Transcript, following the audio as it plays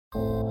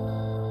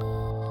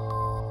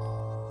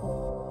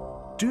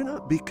do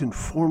not be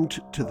conformed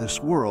to this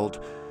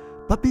world,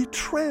 but be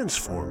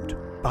transformed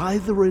by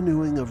the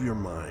renewing of your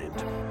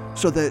mind,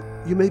 so that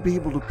you may be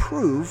able to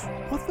prove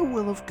what the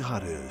will of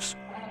God is,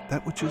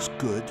 that which is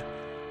good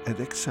and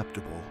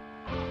acceptable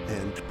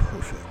and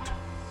perfect.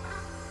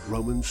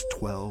 Romans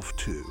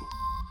 12:2.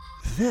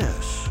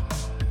 This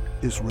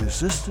is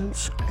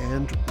Resistance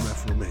and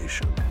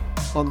Reformation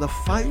on the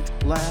Fight,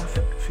 Laugh,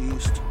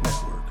 Feast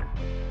Network.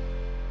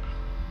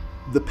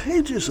 The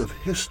pages of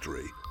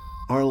history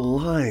are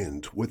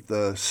lined with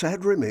the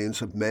sad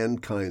remains of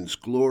mankind's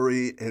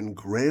glory and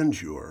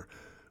grandeur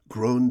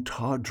grown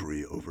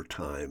tawdry over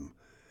time,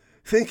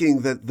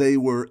 thinking that they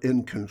were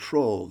in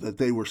control, that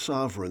they were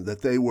sovereign,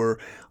 that they were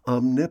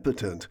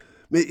omnipotent.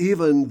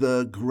 Even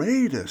the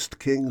greatest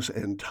kings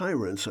and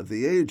tyrants of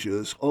the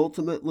ages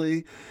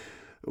ultimately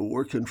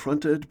were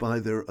confronted by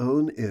their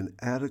own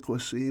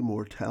inadequacy,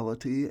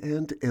 mortality,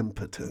 and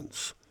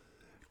impotence.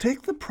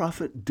 Take the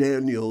prophet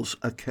Daniel's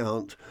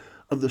account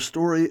of the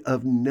story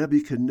of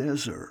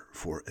Nebuchadnezzar,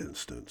 for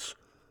instance.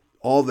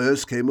 All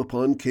this came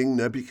upon King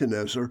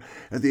Nebuchadnezzar.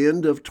 At the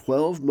end of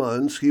 12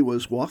 months, he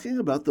was walking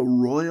about the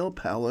royal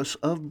palace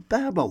of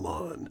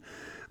Babylon.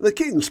 The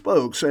king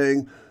spoke,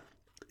 saying,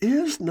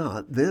 "Is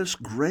not this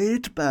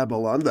great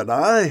Babylon that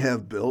I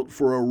have built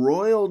for a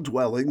royal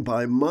dwelling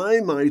by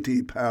my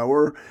mighty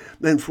power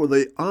and for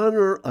the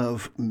honor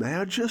of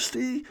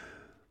majesty?"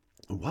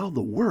 While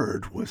the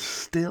word was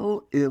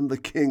still in the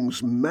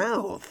king's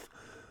mouth,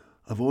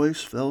 a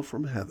voice fell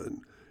from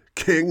heaven.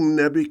 "King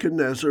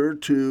Nebuchadnezzar,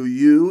 to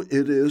you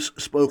it is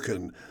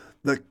spoken,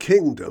 the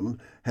kingdom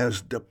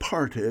has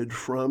departed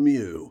from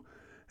you,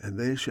 and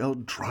they shall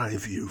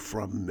drive you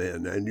from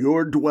men, and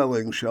your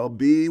dwelling shall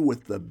be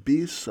with the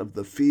beasts of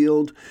the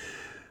field,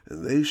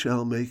 and they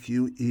shall make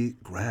you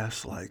eat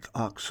grass like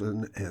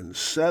oxen, and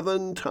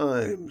 7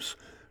 times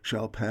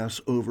shall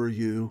pass over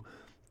you,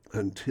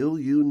 until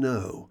you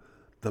know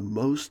the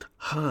Most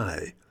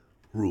High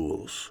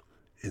rules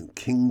in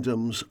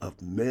kingdoms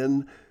of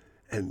men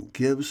and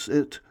gives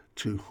it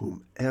to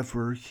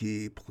whomever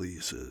he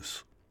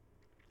pleases."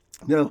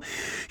 Now,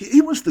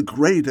 he was the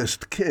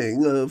greatest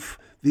king of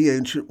the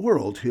ancient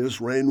world. His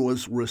reign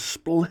was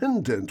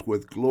resplendent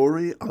with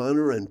glory,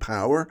 honor, and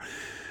power.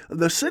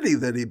 The city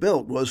that he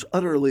built was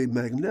utterly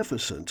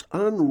magnificent,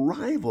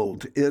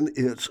 unrivaled in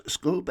its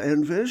scope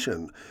and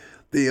vision.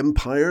 The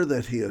empire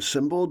that he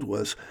assembled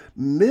was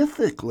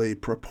mythically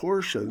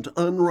proportioned,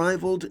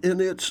 unrivaled in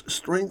its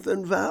strength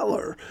and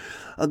valor.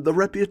 The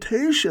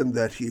reputation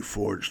that he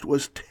forged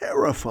was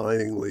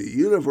terrifyingly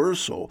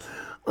universal,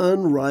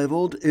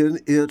 unrivaled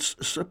in its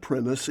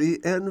supremacy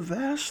and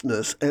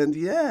vastness. And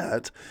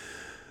yet,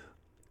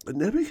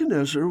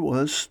 Nebuchadnezzar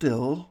was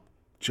still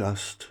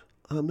just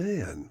a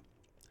man.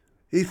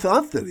 He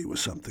thought that he was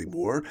something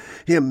more.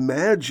 He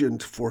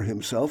imagined for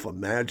himself a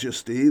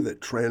majesty that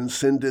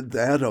transcended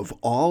that of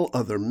all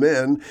other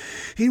men.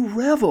 He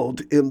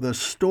reveled in the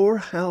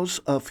storehouse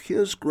of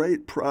his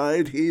great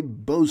pride. He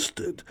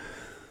boasted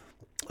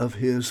of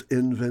his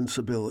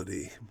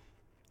invincibility.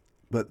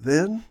 But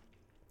then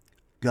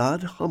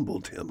God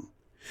humbled him.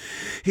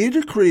 He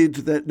decreed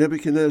that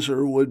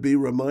Nebuchadnezzar would be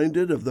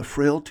reminded of the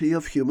frailty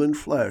of human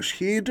flesh.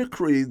 He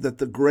decreed that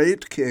the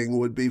great king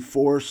would be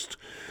forced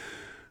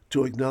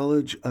to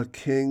acknowledge a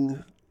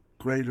king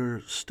greater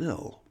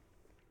still.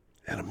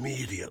 And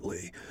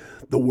immediately,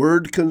 the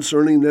word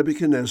concerning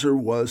Nebuchadnezzar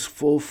was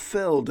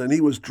fulfilled, and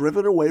he was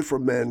driven away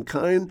from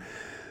mankind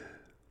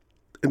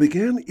and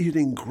began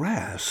eating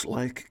grass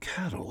like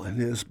cattle, and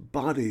his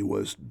body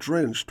was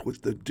drenched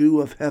with the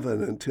dew of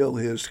heaven until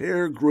his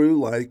hair grew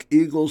like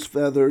eagle's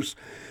feathers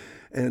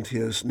and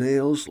his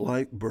nails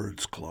like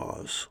bird's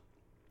claws.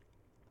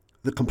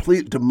 The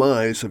complete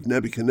demise of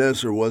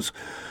Nebuchadnezzar was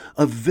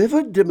a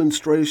vivid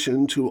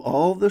demonstration to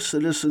all the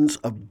citizens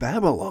of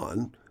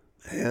Babylon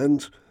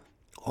and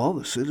all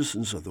the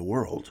citizens of the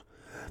world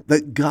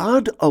that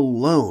God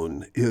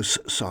alone is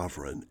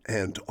sovereign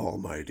and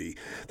almighty,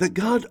 that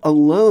God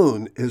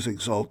alone is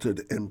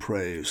exalted and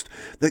praised,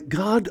 that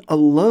God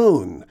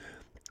alone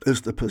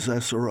is the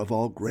possessor of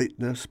all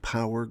greatness,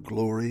 power,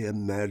 glory,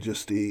 and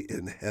majesty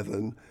in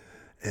heaven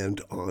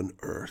and on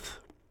earth.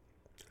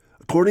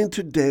 According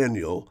to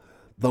Daniel,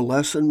 the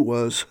lesson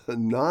was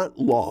not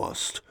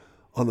lost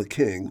on the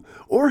king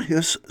or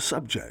his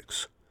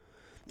subjects.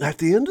 At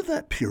the end of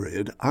that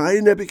period, I,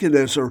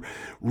 Nebuchadnezzar,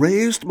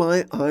 raised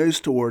my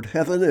eyes toward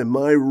heaven, and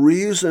my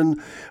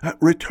reason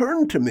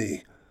returned to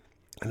me.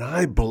 And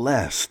I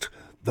blessed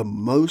the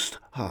Most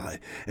High,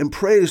 and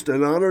praised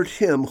and honored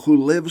him who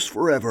lives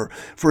forever.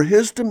 For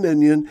his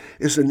dominion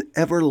is an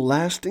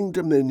everlasting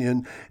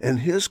dominion, and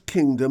his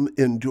kingdom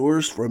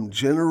endures from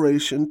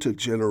generation to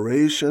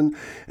generation,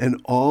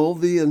 and all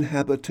the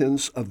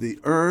inhabitants of the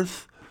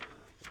earth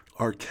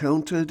are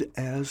counted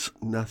as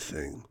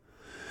nothing.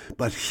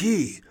 But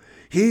he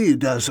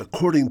does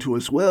according to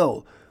his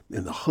will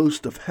in the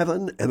host of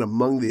heaven and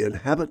among the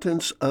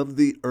inhabitants of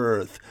the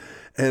earth.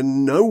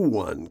 And no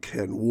one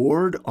can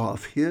ward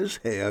off his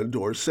hand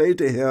or say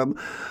to him,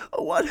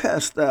 "What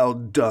hast thou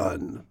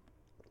done?"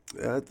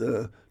 At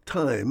the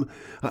time,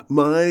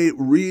 my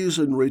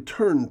reason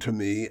returned to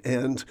me,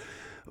 and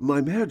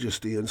my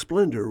majesty and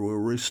splendor were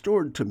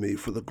restored to me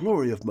for the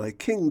glory of my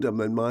kingdom,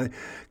 and my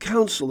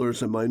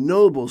counselors and my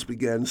nobles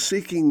began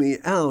seeking me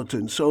out,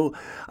 and so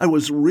I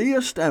was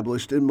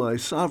reestablished in my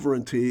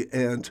sovereignty,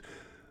 and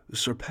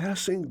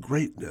surpassing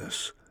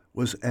greatness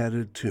was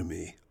added to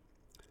me.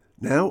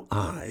 Now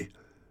I,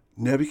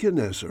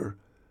 Nebuchadnezzar,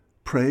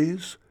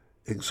 praise,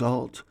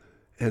 exalt,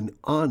 and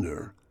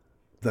honor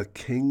the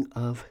King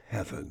of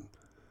heaven,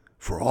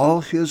 for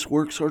all his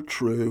works are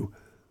true,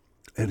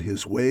 and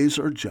his ways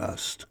are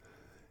just,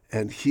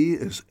 and he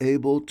is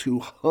able to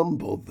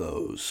humble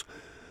those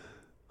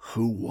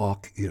who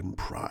walk in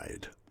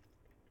pride.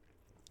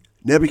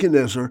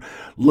 Nebuchadnezzar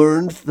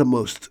learned the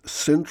most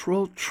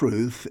central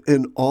truth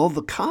in all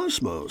the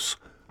cosmos: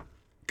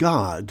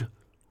 God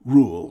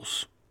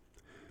rules.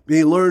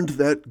 He learned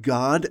that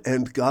God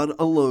and God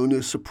alone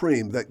is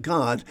supreme, that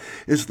God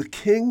is the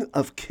King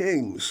of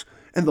kings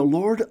and the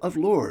Lord of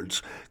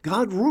lords.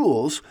 God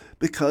rules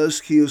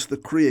because he is the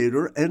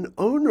creator and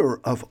owner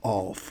of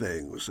all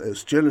things.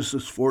 As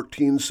Genesis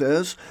 14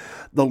 says,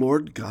 the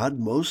Lord God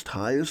Most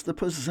High is the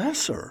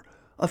possessor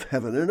of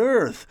heaven and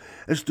earth.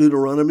 As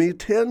Deuteronomy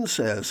 10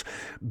 says,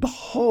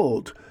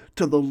 behold,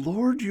 to the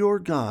Lord your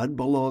God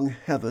belong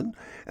heaven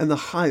and the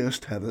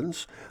highest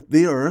heavens,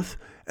 the earth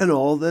and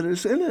all that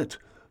is in it.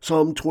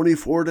 Psalm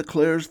 24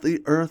 declares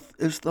the earth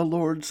is the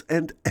Lord's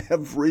and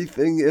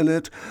everything in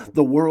it,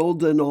 the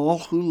world and all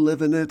who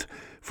live in it,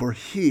 for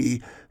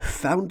he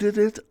founded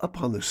it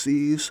upon the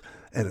seas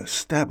and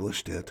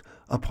established it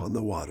upon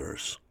the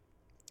waters.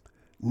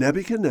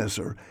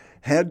 Nebuchadnezzar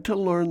had to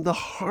learn the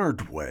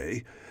hard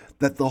way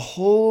that the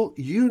whole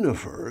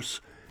universe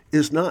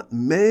is not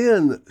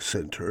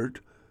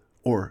man-centered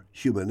or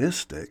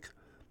humanistic,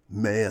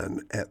 man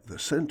at the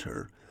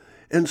center.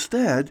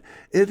 Instead,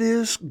 it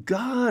is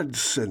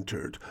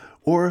God-centered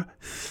or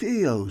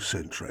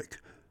theocentric,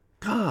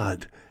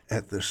 God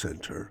at the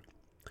center.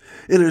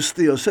 It is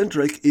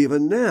theocentric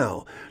even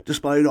now,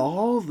 despite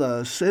all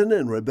the sin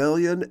and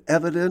rebellion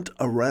evident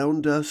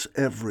around us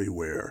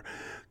everywhere.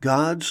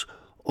 God's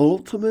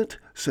ultimate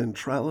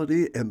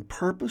centrality and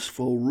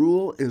purposeful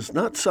rule is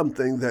not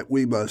something that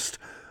we must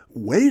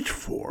wait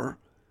for.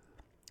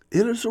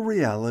 It is a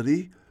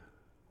reality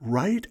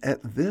right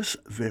at this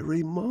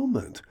very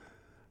moment.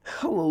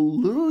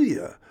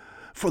 Hallelujah!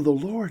 For the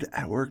Lord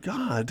our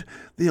God,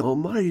 the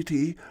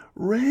Almighty,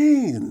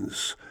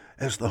 reigns,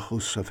 as the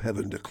hosts of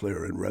heaven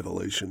declare in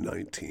Revelation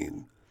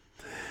 19.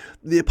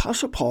 The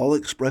Apostle Paul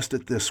expressed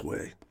it this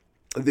way: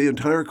 the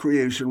entire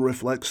creation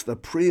reflects the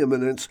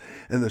preeminence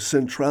and the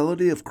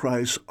centrality of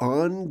Christ's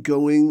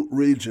ongoing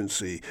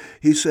regency.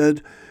 He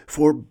said,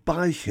 for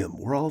by him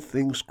were all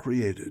things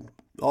created,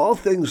 all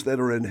things that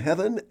are in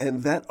heaven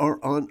and that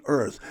are on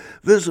earth,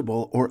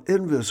 visible or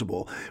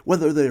invisible,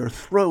 whether they are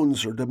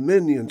thrones or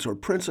dominions or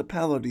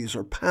principalities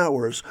or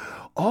powers,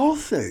 all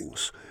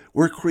things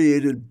were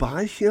created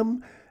by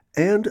him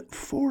and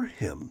for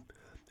him.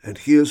 And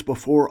he is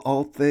before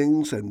all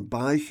things, and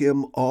by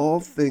him all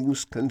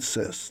things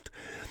consist.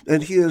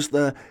 And he is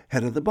the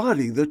head of the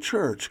body, the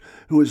church,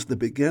 who is the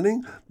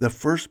beginning, the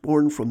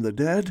firstborn from the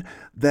dead,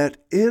 that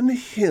in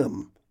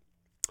him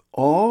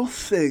all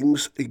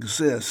things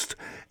exist,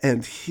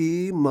 and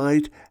he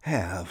might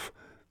have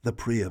the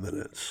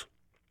preeminence.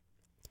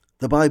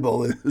 The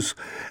Bible is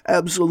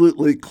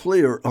absolutely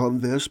clear on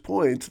this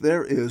point.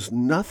 There is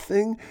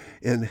nothing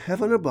in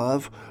heaven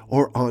above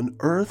or on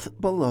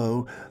earth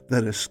below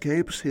that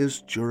escapes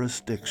his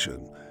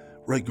jurisdiction.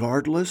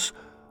 Regardless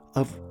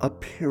of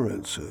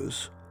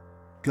appearances,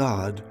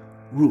 God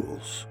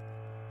rules.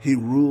 He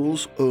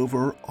rules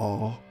over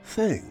all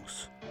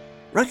things.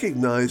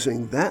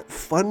 Recognizing that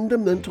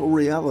fundamental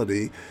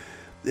reality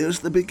is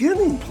the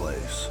beginning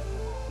place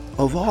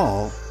of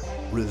all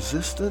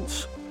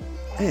resistance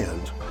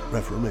and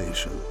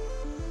reformation.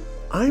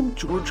 I'm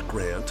George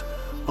Grant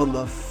on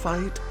the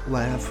Fight,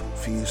 Laugh,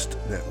 Feast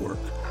Network.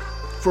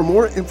 For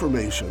more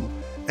information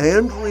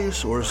and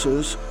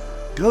resources,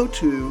 go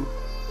to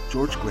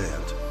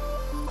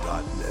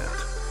georgegrant.net.